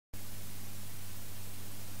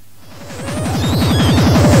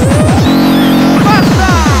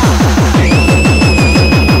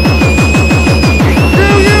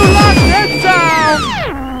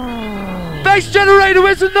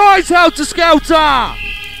rise, Helter Skelter!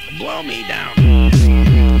 Blow me down.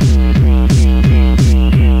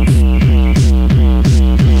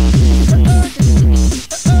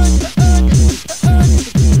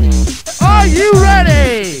 Are you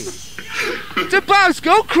ready to bounce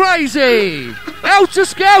go crazy? Helter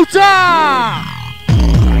Skelter!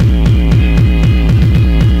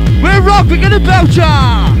 We're rocking in the Belcher!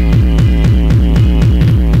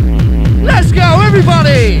 Let's go,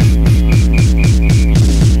 everybody!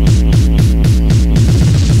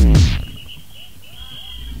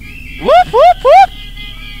 Whoop, whoop, whoop!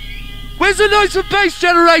 Where's the noise and bass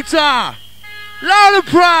generator? Loud and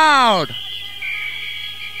proud!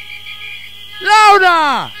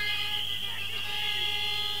 Louder!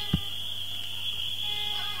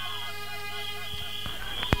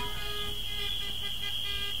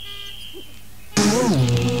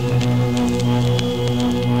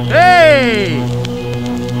 Hey!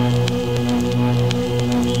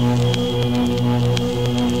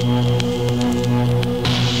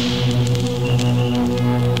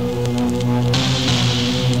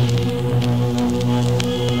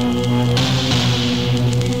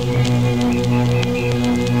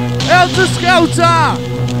 Helter Skelter!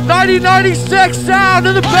 1996 sound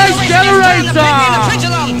of the bass generator!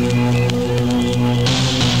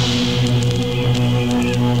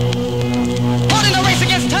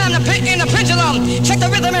 Check the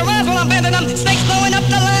rhythm and rhymes while I'm bending them. Snakes blowing up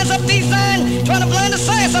the lines of design. Trying to blend the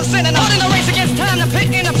science of sending them. Holding the race against time to pick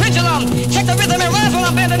in the pendulum. Check the rhythm and rhymes while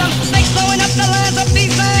I'm bending them. Snakes blowing up the lines of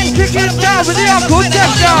design. Kick it down with the uncle deck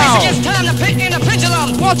down.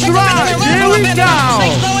 Watch your eyes, here we go.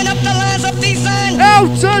 Snakes blowing up the lines of design.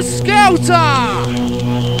 Helter Skelter!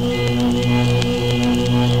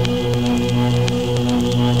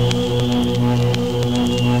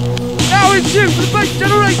 Now it's you for the bass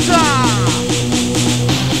generator!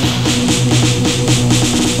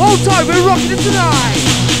 Hold tight, we're rocking it tonight!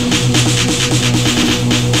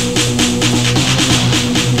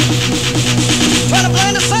 Trying to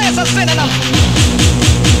blind the science of sending them.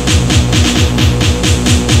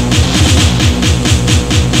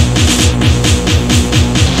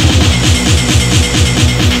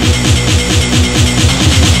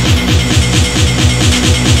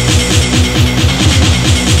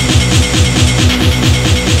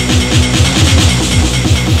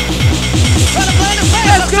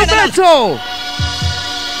 Mental!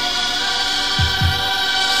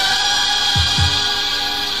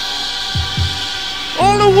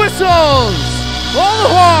 All the whistles! All the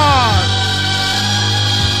horns!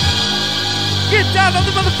 Get down on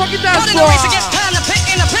the motherfucking dance floor! Race against time to pick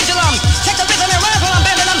in the pendulum. Check the rhythm and rhymes while I'm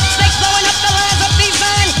bending them. Snakes blowing up the lines of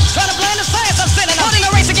design. Trying to blend the science of sending them. Holding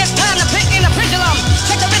a race against time to pick in the pendulum.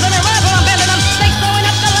 Check the rhythm and rhymes while I'm bending them. Snakes blowing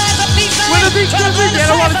up the lines of design. When the beat's moving, I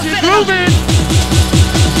don't want to see it grooving!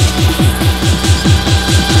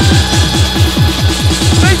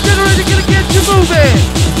 Generator gonna get you moving!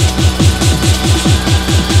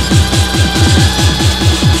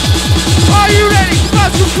 Are you ready to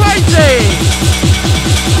bounce go crazy?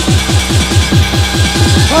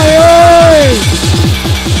 Hey, hey!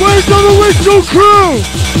 Where's all the whistle crew?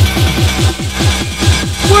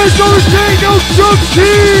 Where's all the Daniel Drum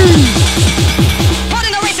Team?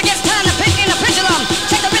 Holding a race against time to pick in the pendulum.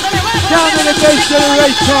 Check the rhythm and rhymes. Down in the bass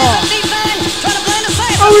generator!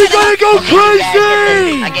 Are we gonna go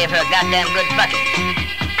crazy? I gave her a goddamn good fucking.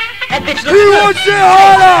 That bitch looks He good. wants it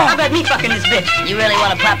harder! How about me fucking this bitch? You really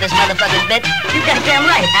want to pop this motherfucking bitch? You goddamn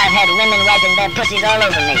right. I've had women wiping their pussies all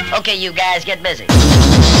over me. Okay, you guys, get busy.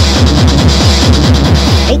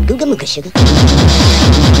 Hey, Googa Mooka Sugar.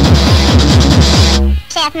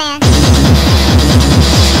 Chef man.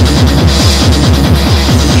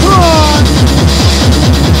 Come on!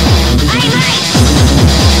 Aye, mate!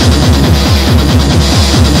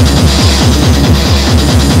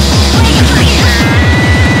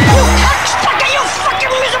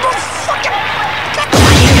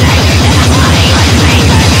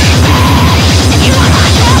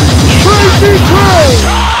 Crazy crew!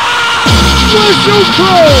 Whistle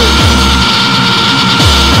crew!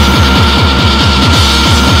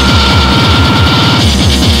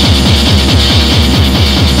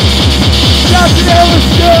 Shout to the Helter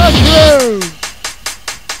Skelter crew!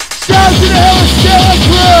 Shout to the Helter Skelter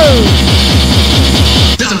crew!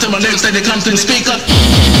 Listen to my lyrics like they come through the speaker.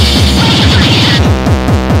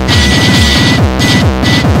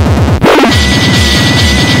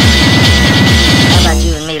 How about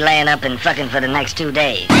you and me laying up and fucking for the next 2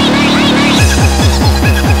 days?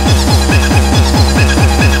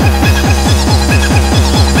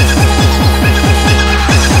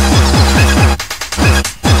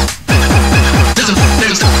 Listen,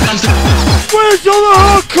 Where's all the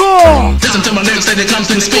hardcore? Listen to my lyrics, they come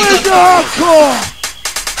through the speaker. Where's the hardcore?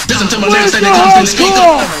 Listen to my Where's lyrics, the they come through the speaker.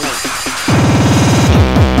 hardcore?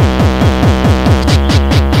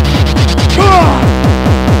 Come on!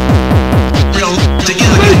 Real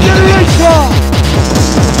together. Space Generator!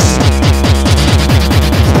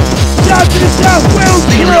 Down to the South Wales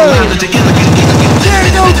Real crew! live together.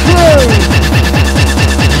 Techno crew!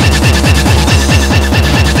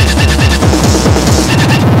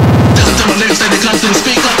 Listen to my lyrics, they come through the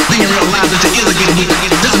speaker. Being real live together.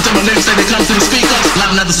 Listen to my lyrics, they come through the speaker.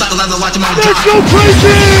 Live another suckers, I watch them all drop. Let's go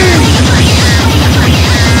crazy!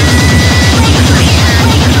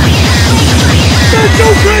 Let's go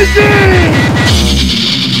crazy!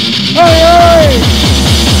 Hey, hey!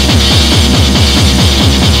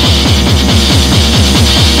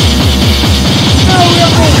 Now we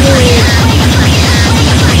are moving!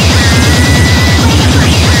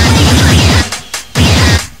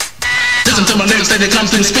 Listen to my lyrics, they come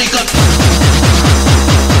through the speaker.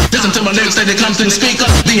 Listen to my lyrics, they come through the speaker.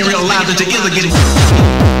 Being real live together, get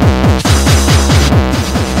it.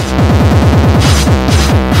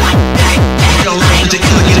 Real live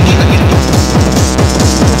together, get it.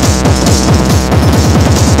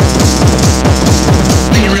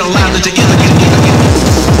 Being real live together, get it.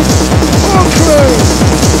 Okay!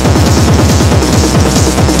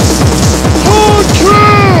 Hold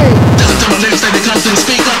true! Listen to my lyrics, they come through the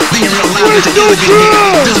speaker. Being real live together, get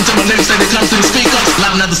it. Listen to my lyrics, they come through the speaker.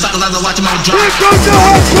 Live another suckers, I watch them all drop. Here comes the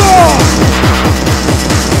hardcore!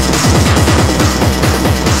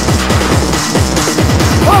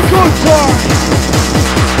 Hardcore time!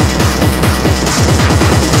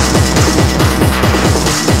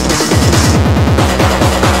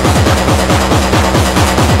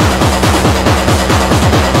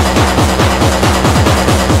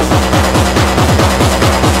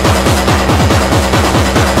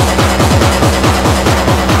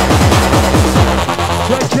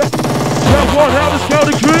 Check one, Helter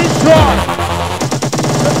Skelter green time!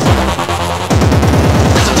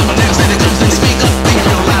 Listen to my lyrics, they come through the speaker. Being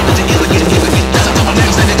real live together, get it. Listen to my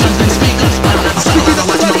lyrics, they come through the speaker. Live another suckers, I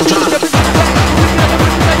watch them all drop.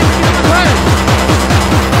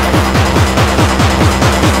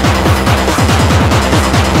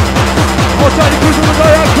 Outside the cruise on the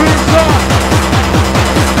day, green time!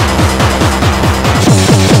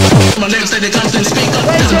 My lyrics, they come through the speaker.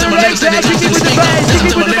 Listen to my lyrics, they come through the speaker. Listen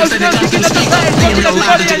to my lyrics, they come through the speaker. Being real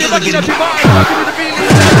live together, get it.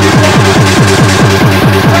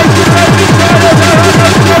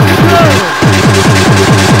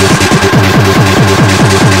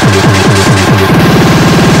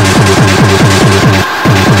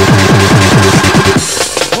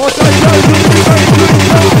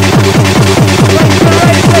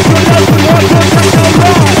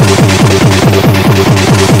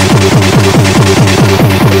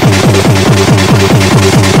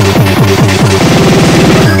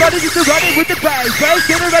 With the bass, bass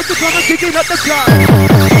generator coming, kicking up the car.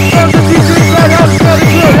 From the featuring right out, smelling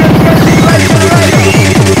good, and the bass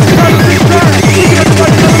generator. From the big band, kicking up the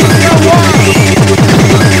body, coming to the wall.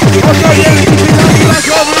 Okay, yeah, keeping on the back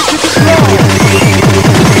over into the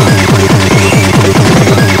floor.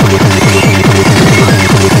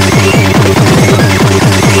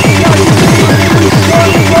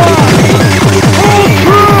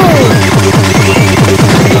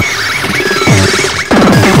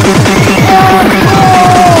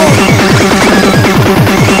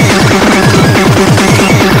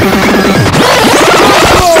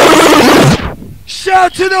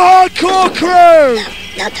 Shout to the hardcore crew!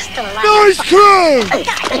 Noise crew!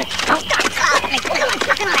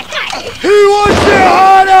 Who wants it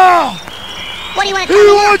harder? What do you want to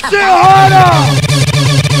Who wants it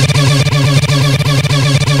harder?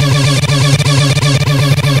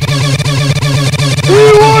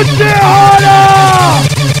 Who wants it harder?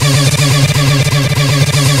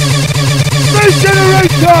 Space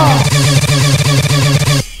Generator!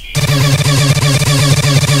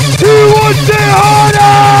 Who wants it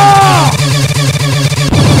harder?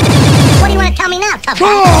 What do you want to tell me now, tough Come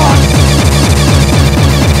guy? on!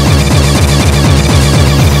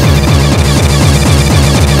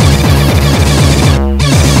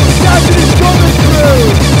 Shout to the Scotland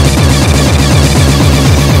crew!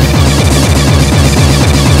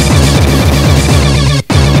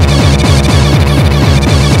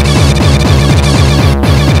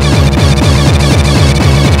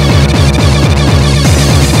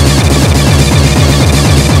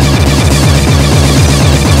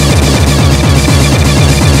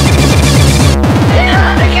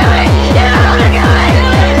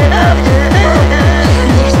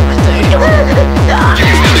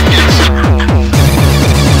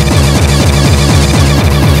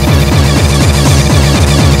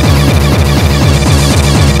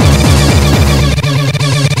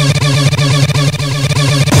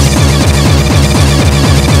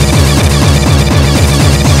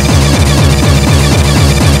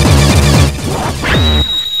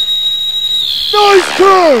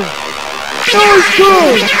 crew! Noise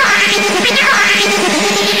crew!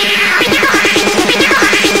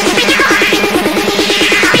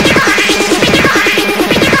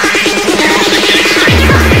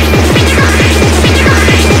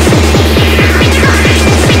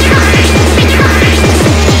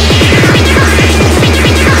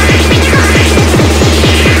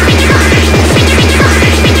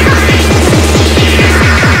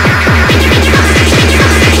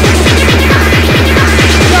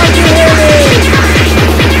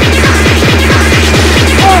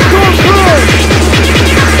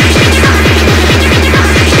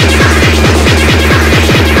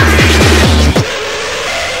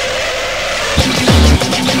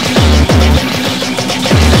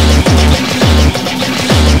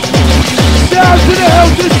 To the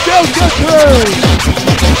Helter Skelter crew!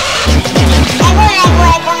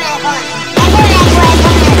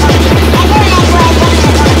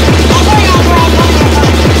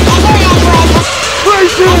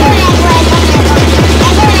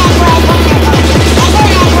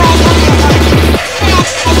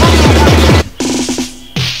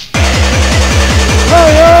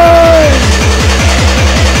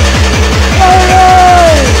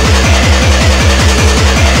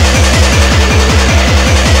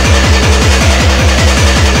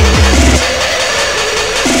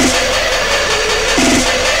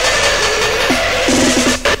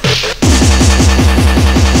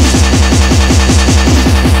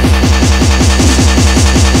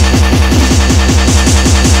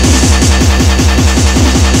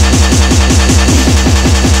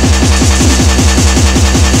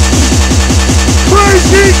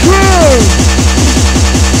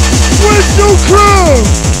 Whistle crew!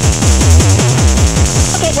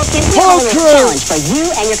 Okay, well, Tim, we have a little challenge for you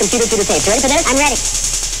and your computer to the tape. You ready for this? I'm ready.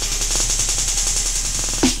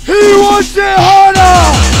 He wants it harder!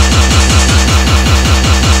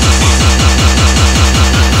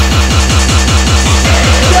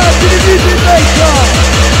 Back to the music maker!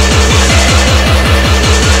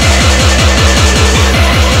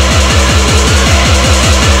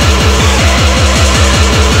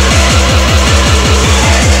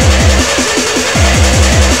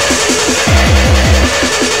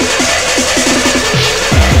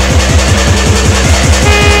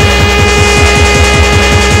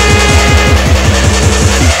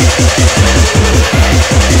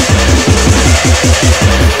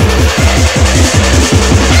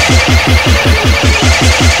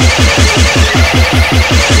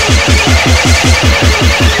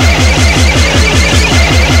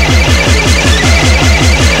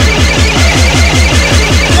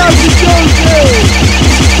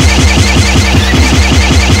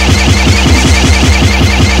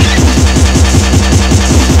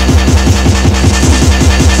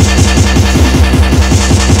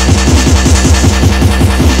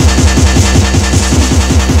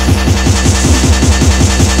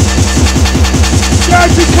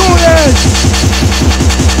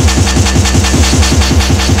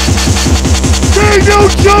 Signal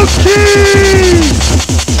Junkies!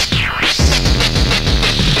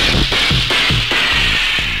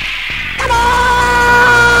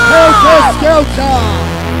 Helter Skelter!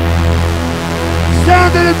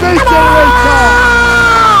 Sound of the bass generator!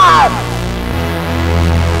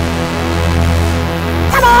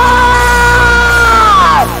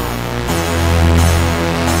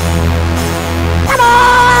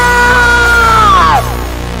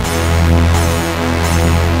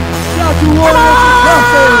 To Warriors and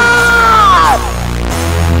Prophets!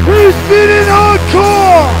 He's spinning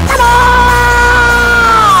hardcore! Come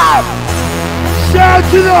on! Shout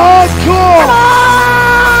to the hardcore! Come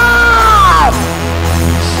on!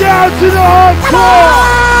 Shout to the hardcore! Come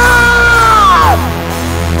on!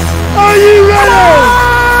 Are you ready?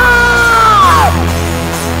 Come on!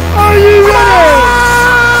 Are you ready?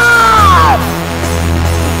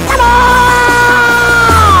 Come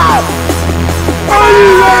on! Are you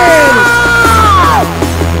ready?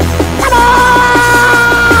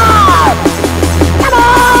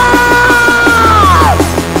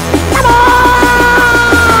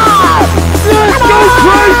 Let's go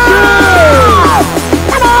crazy!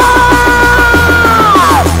 Come on!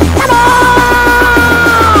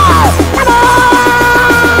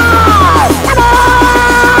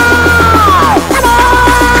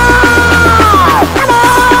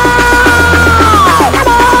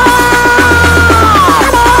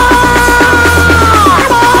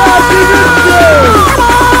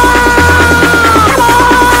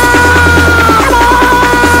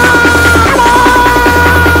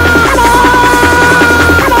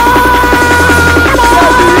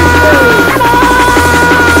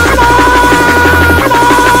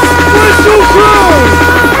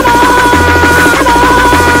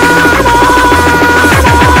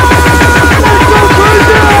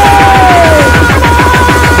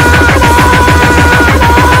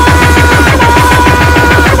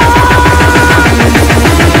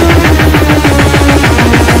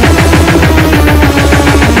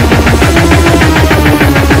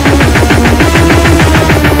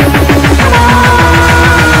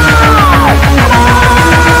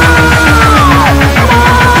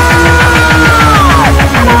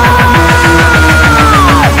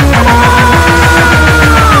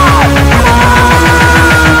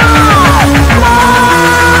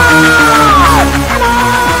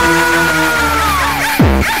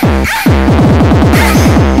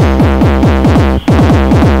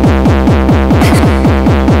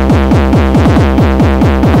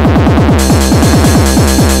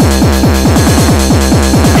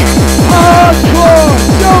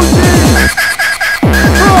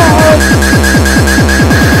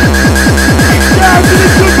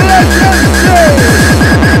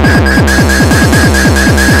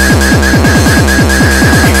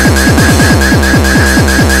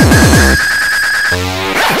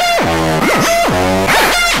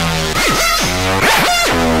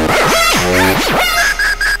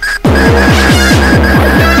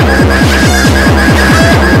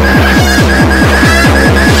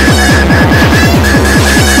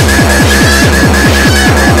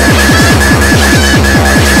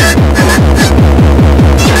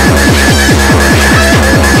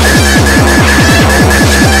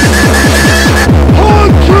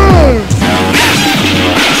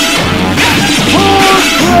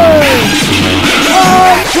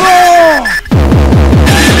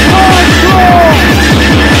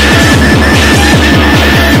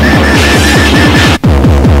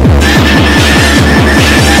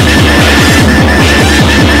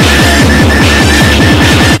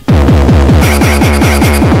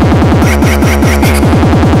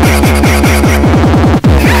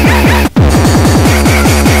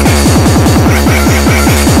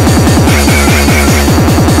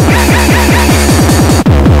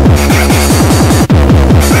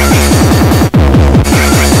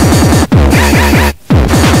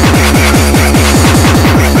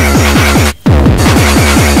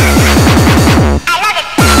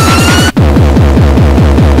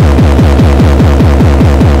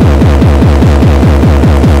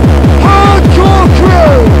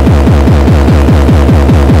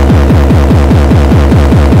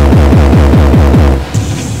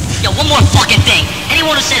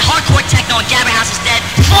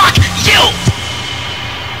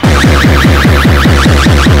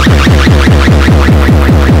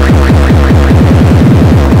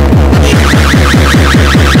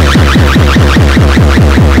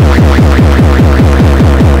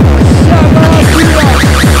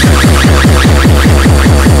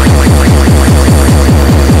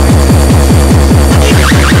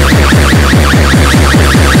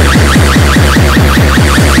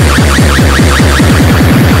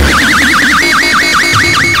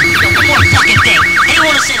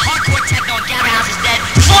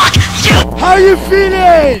 How you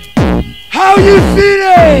feeling? How you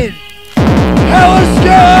feeling? Helter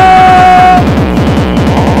Skelter!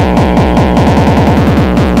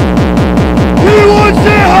 Who wants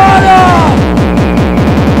it harder?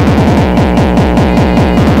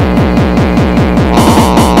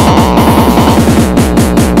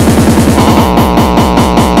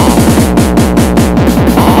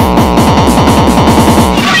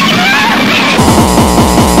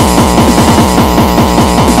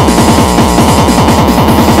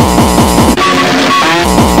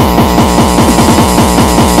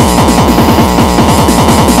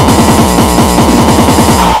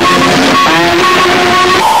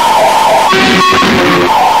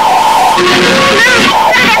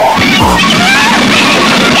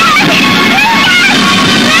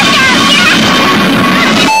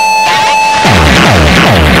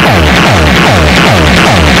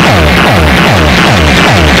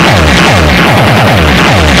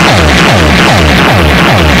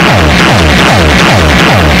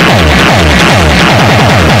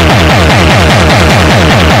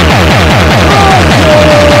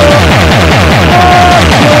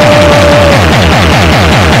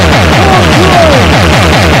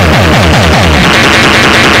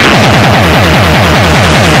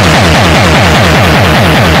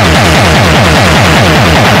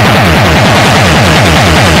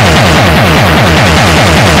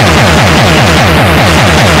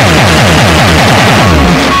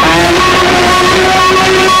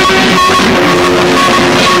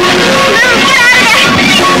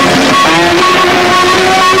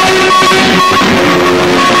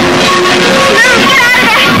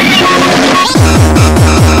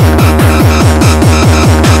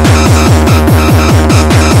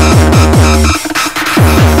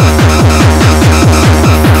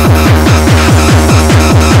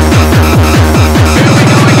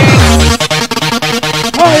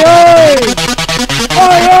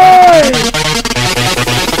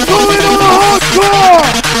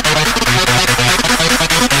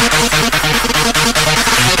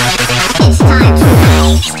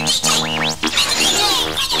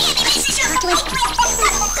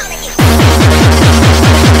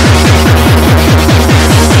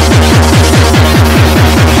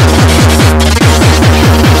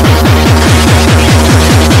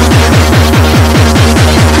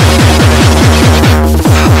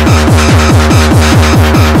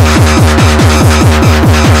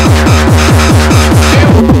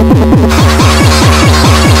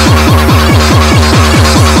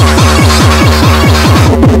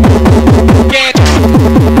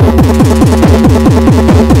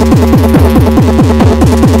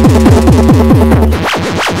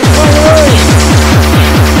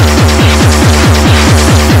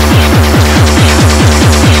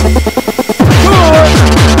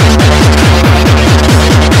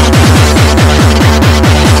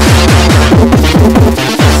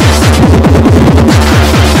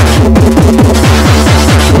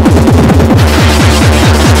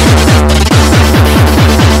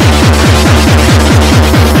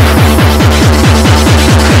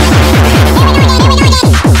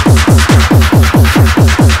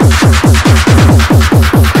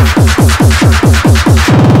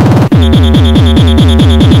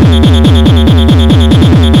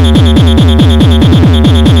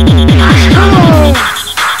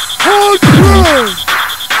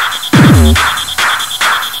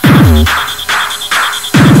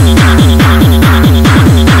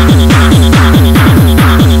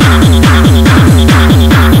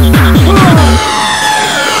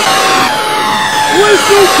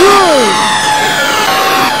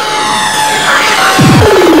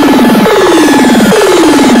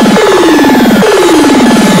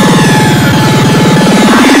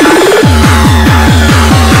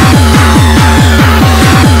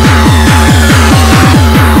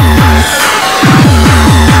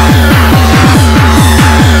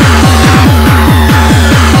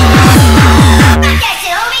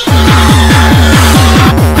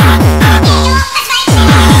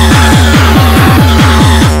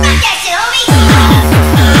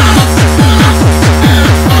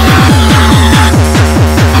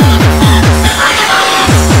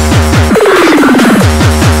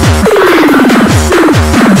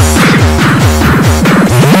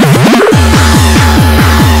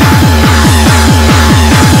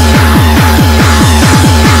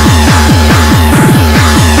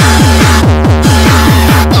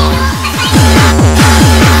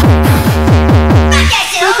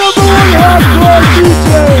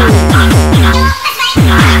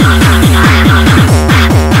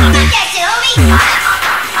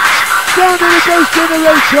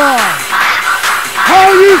 Generation.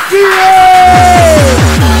 How you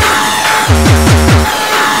feeling?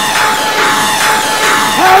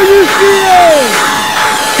 Can you see it?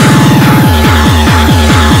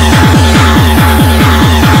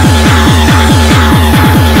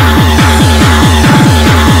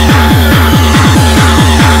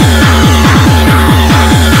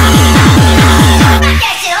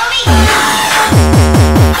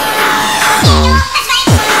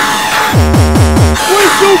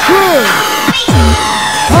 Whistle crew!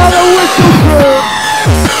 How the whistle crew!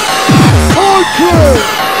 Horn crew!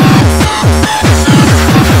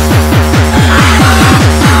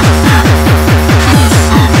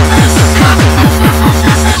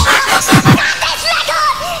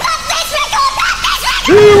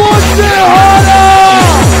 He wants it harder!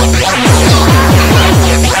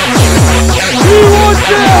 He wants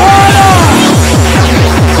it harder!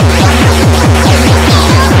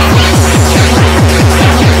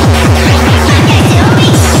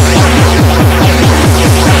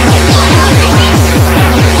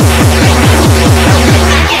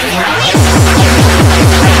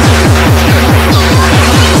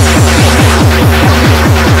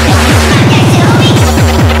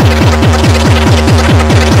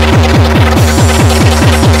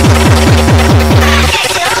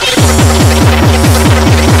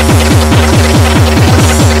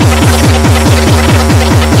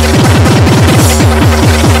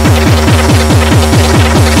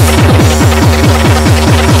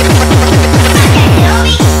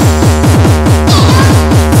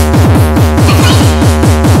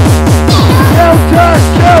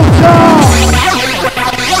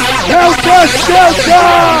 Helter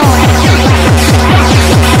Skelter!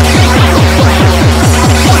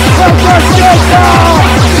 Helter Skelter!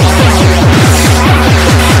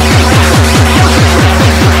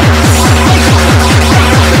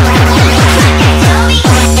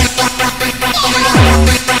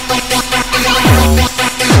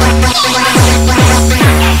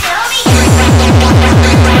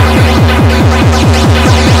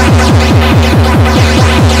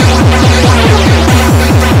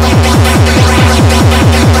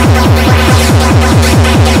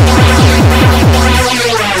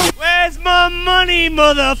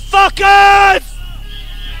 Motherfuckers!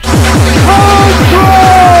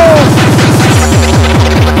 Hardcore!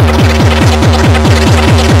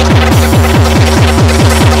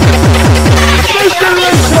 Mr.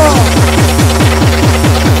 Richard!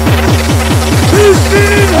 He's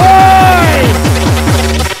feeling high!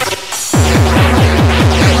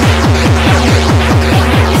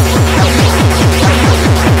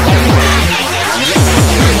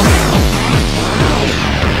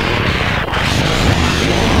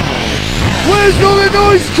 Where's all the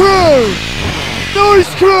noise crew? Noise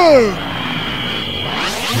crew!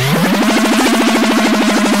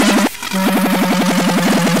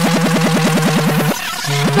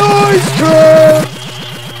 Noise crew!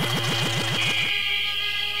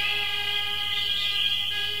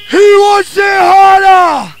 He wants it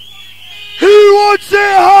harder! He wants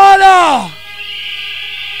it harder!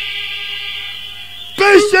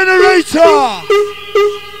 Bass generator!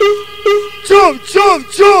 Jump,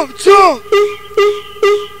 jump, jump, jump!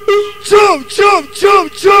 Jump, jump,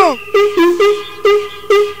 jump, jump!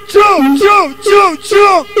 Jump, jump, jump,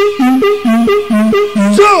 jump!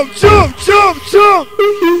 Jump, jump, jump, jump!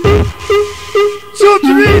 Jump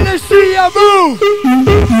to me, let's see ya move!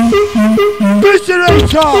 Bass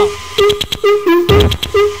generator!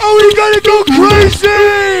 Are we gonna go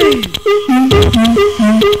crazy?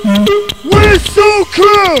 Whistle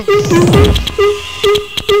crew!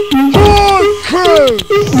 Horn crew!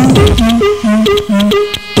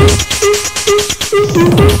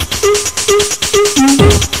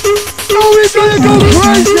 Are we gonna go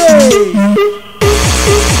crazy?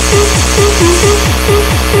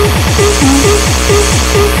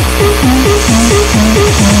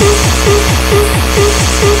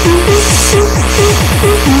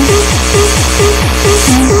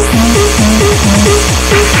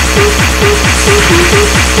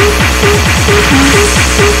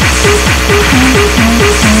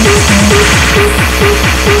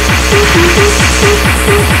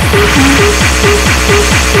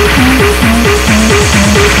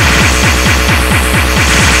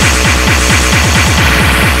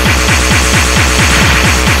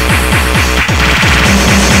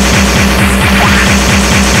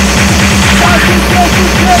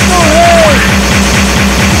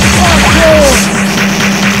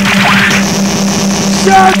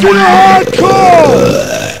 Shout to the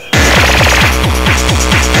hardcore!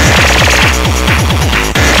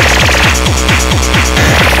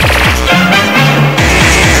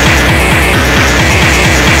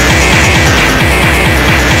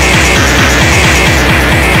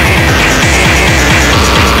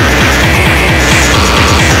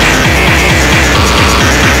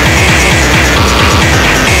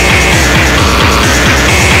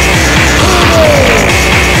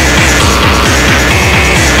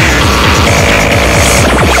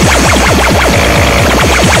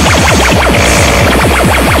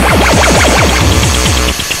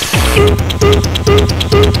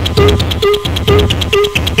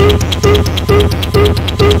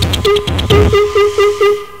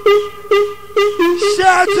 Shout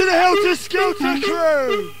out to the Helter Skelter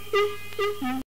crew!